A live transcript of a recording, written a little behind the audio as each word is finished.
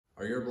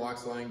Are your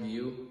blocks lying to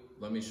you?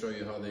 Let me show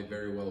you how they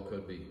very well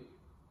could be.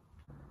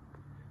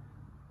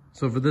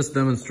 So for this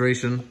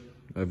demonstration,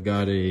 I've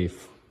got a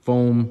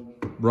foam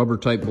rubber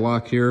type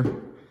block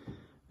here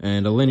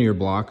and a linear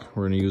block.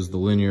 We're going to use the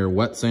linear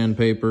wet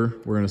sandpaper.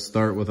 We're going to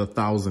start with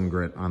 1000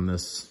 grit on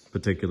this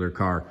particular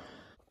car.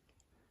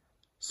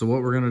 So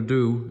what we're going to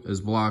do is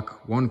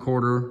block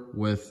 1/4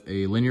 with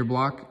a linear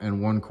block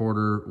and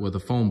 1/4 with a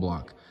foam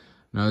block.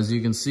 Now, as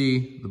you can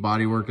see, the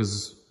bodywork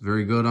is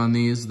very good on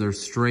these. They're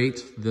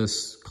straight.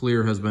 This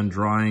clear has been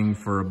drying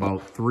for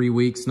about 3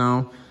 weeks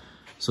now.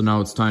 So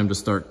now it's time to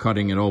start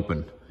cutting it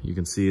open. You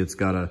can see it's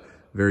got a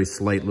very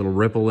slight little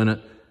ripple in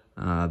it.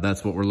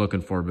 That's what we're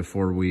looking for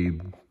before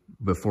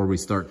we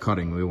start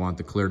cutting. We want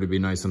the clear to be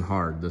nice and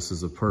hard. This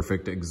is a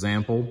perfect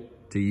example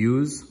to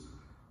use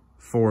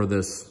for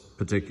this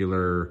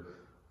particular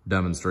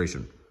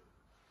demonstration.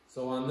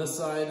 So on this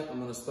side, I'm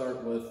going to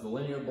start with the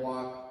linear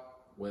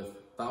block with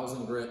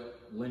 1000 grit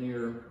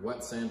linear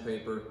wet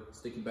sandpaper,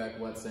 sticky back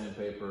wet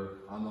sandpaper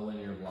on the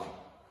linear block.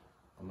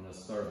 I'm going to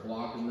start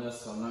blocking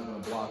this. I'm not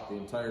going to block the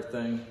entire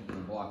thing. I'm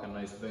going to block a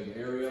nice big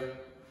area,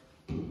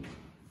 and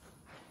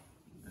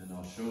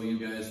I'll show you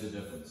guys the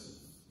difference.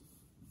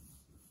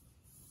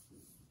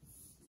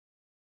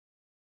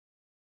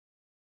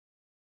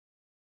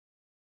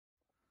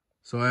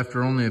 So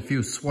after only a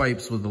few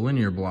swipes with the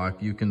linear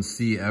block, you can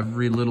see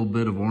every little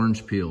bit of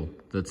orange peel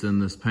that's in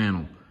this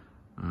panel.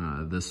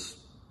 This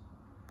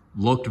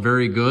looked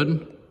very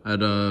good.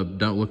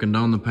 Looking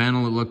down the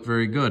panel, it looked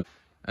very good.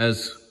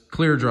 As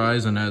clear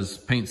dries and as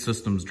paint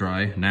systems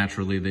dry,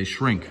 naturally they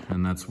shrink,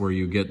 and that's where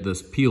you get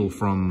this peel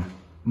from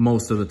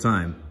most of the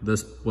time.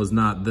 This was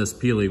not this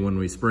peely when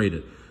we sprayed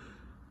it.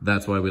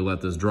 That's why we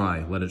let this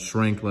dry. Let it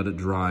shrink, let it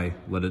dry,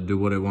 let it do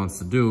what it wants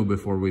to do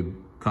before we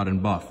cut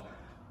and buff.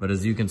 But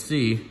as you can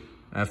see,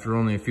 after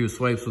only a few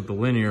swipes with the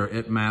linear,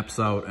 it maps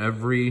out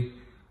every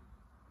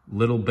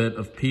little bit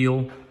of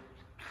peel,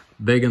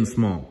 big and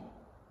small.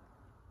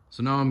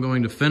 So now I'm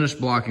going to finish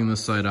blocking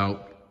this side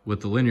out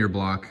with the linear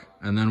block,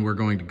 and then we're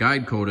going to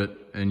guide coat it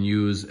and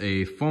use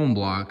a foam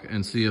block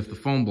and see if the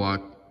foam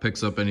block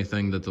picks up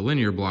anything that the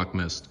linear block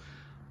missed.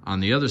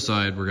 On the other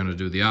side, we're going to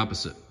do the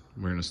opposite.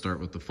 We're going to start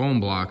with the foam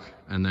block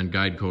and then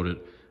guide coat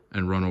it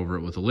and run over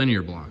it with a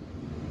linear block.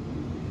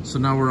 So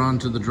now we're on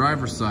to the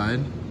driver's side,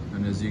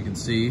 and as you can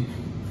see,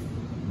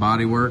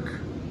 bodywork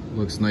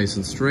looks nice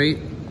and straight.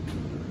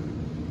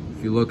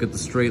 If you look at the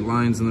straight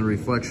lines in the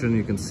reflection,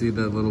 you can see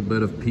that little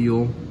bit of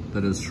peel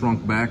that has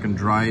shrunk back and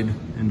dried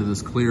into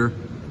this clear,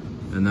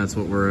 and that's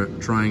what we're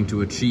trying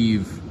to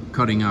achieve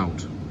cutting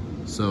out.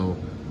 So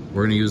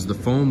we're going to use the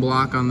foam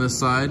block on this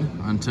side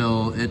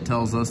until it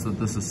tells us that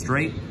this is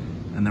straight,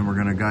 and then we're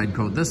going to guide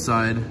coat this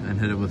side and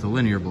hit it with a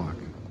linear block.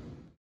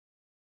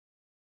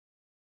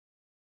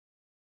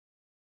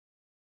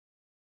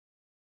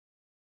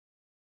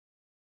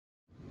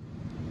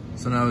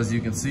 So now, as you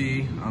can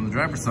see on the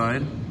driver's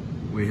side,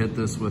 we hit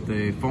this with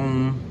a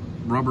foam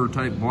rubber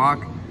type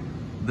block.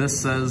 This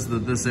says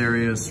that this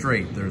area is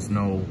straight. There's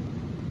no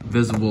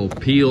visible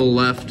peel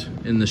left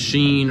in the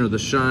sheen or the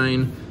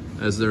shine,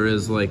 as there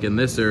is like in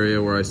this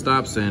area where I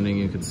stopped sanding.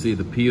 You can see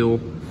the peel,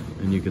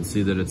 and you can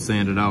see that it's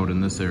sanded out in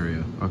this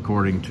area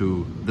according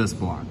to this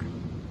block.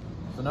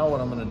 So now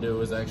what I'm going to do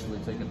is actually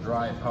take a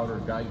dry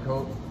powdered guide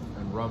coat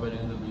and rub it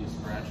into these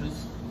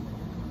scratches.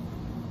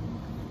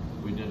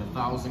 We did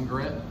 1000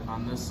 grit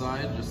on this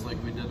side, just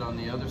like we did on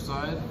the other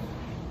side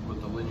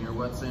with the linear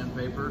wet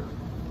sandpaper.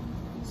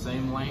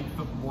 Same length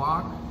of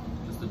block,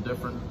 just a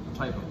different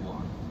type of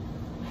block.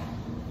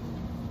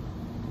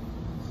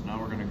 So now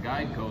we're going to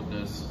guide coat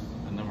this,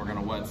 and then we're going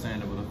to wet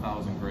sand it with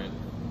 1000 grit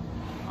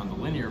on the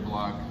linear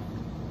block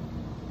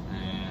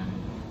and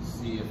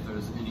see if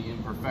there's any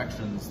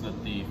imperfections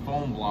that the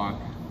foam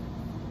block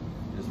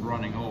is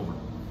running over.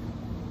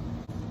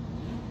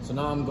 So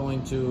now I'm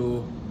going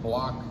to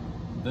block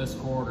this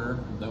quarter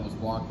that was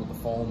blocked with the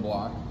foam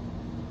block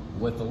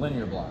with the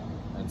linear block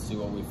and see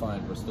what we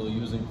find. We're still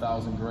using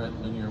 1000 grit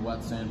linear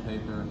wet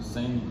sandpaper,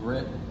 same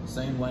grit,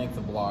 same length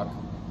of block,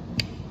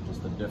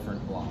 just a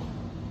different block.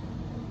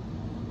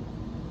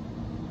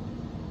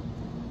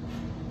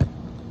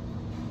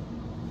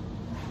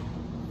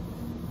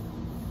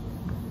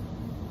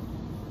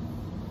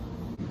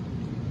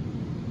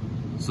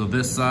 So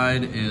this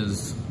side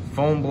is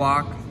foam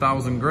block,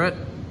 1000 grit,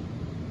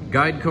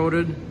 guide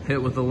coated,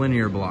 hit with a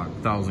linear block,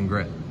 1000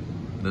 grit.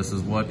 This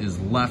is what is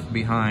left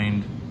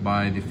behind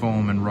by the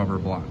foam and rubber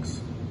blocks.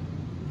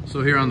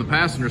 So here on the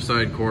passenger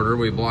side quarter,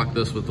 we block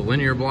this with the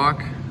linear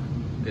block.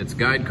 It's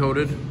guide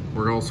coated.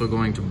 We're also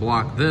going to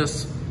block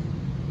this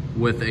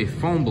with a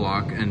foam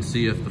block and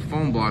see if the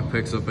foam block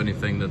picks up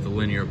anything that the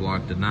linear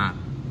block did not.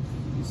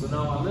 So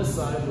now on this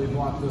side, we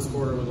block this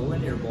quarter with a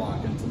linear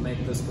block, and to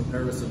make this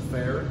comparison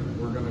fair,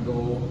 we're going to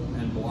go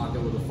and block it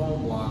with a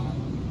foam block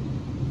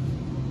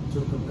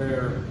to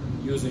compare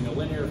using a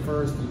linear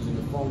first, using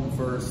a foam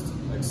first,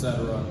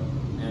 etc.,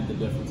 and the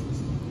differences.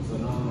 So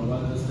now I'm going to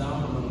let this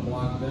down. I'm going to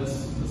block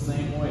this the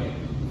same way.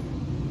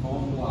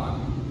 Foam block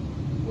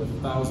with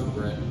 1000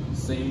 grit,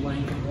 same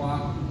length of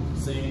block,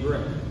 same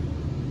grit.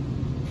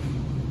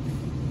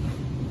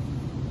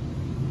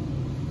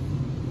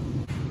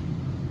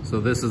 So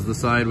this is the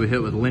side we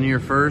hit with linear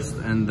first,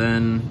 and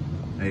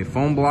then a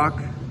foam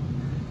block.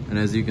 And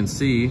as you can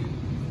see,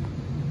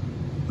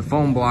 the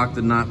foam block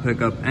did not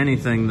pick up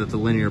anything that the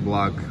linear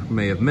block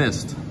may have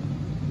missed,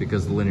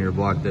 because the linear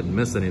block didn't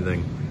miss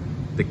anything.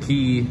 The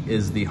key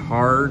is the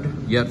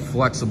hard yet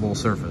flexible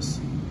surface.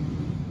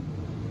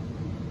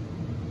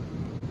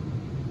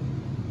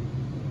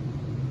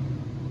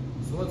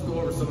 So let's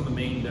go over some of the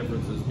main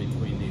differences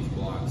between these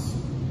blocks.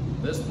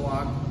 This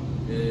block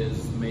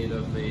is made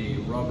of a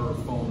rubber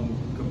foam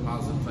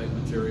composite type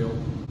material.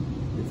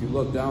 If you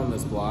look down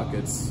this block,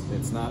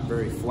 it's not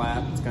very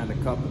flat. It's kind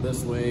of cupped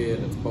this way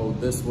and it's bowed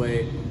this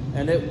way,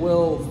 and it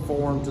will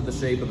form to the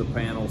shape of the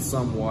panel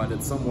somewhat.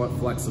 It's somewhat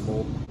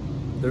flexible.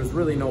 There's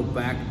really no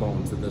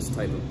backbone to this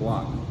type of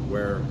block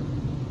where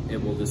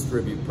it will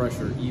distribute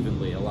pressure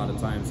evenly. A lot of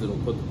times it'll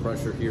put the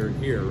pressure here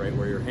and here, right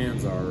where your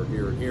hands are, or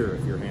here and here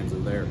if your hands are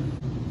there.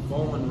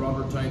 Foam and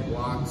rubber type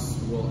blocks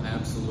will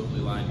absolutely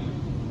line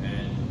you,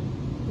 and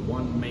the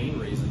one main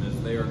reason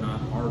is they are not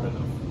hard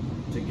enough.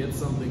 To get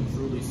something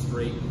truly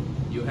straight,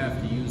 you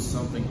have to use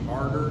something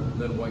harder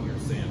than what you're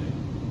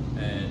sanding.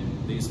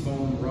 And these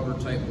foam rubber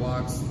type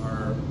blocks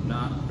are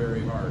not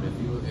very hard.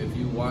 If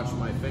you watch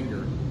my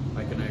finger,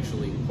 I can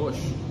actually push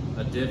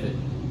a divot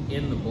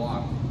in the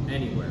block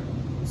anywhere.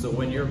 So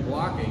when you're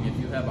blocking, if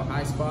you have a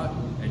high spot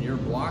and you're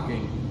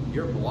blocking,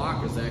 your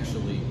block is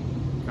actually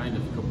kind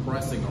of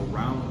compressing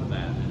around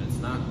that, and it's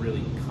not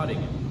really cutting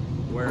it.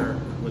 Where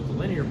with the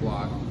linear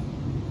block,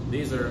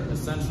 these are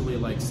essentially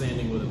like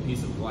sanding with a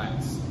piece of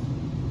glass.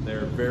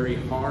 They're very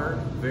hard,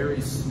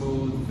 very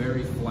smooth,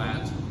 very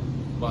flat,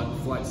 but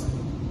flexible.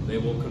 They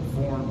will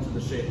conform to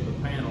the shape of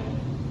the panel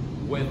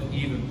with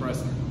even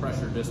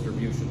pressure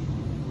distribution.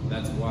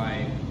 That's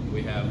why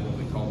we have what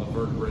we call the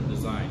vertebrate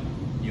design.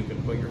 You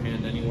can put your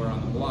hand anywhere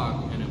on the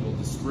block and it will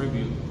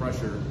distribute the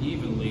pressure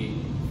evenly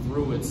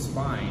through its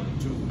spine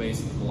to the base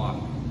of the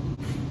block.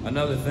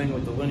 Another thing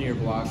with the linear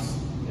blocks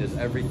is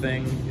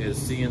everything is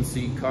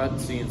CNC cut,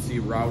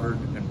 CNC routed,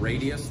 and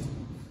radiused.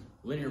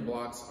 Linear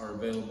blocks are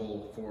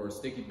available for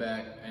sticky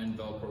back and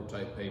Velcro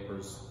type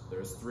papers.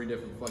 There's 3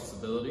 different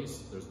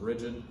flexibilities. There's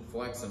rigid,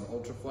 flex, and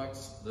ultra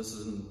flex. This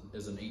is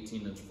an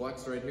 18-inch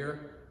flex right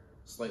here.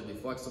 Slightly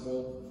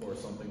flexible for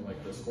something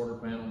like this quarter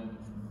panel.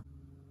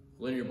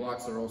 Linear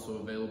blocks are also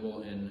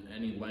available in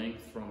any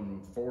length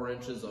from 4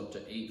 inches up to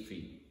 8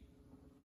 feet.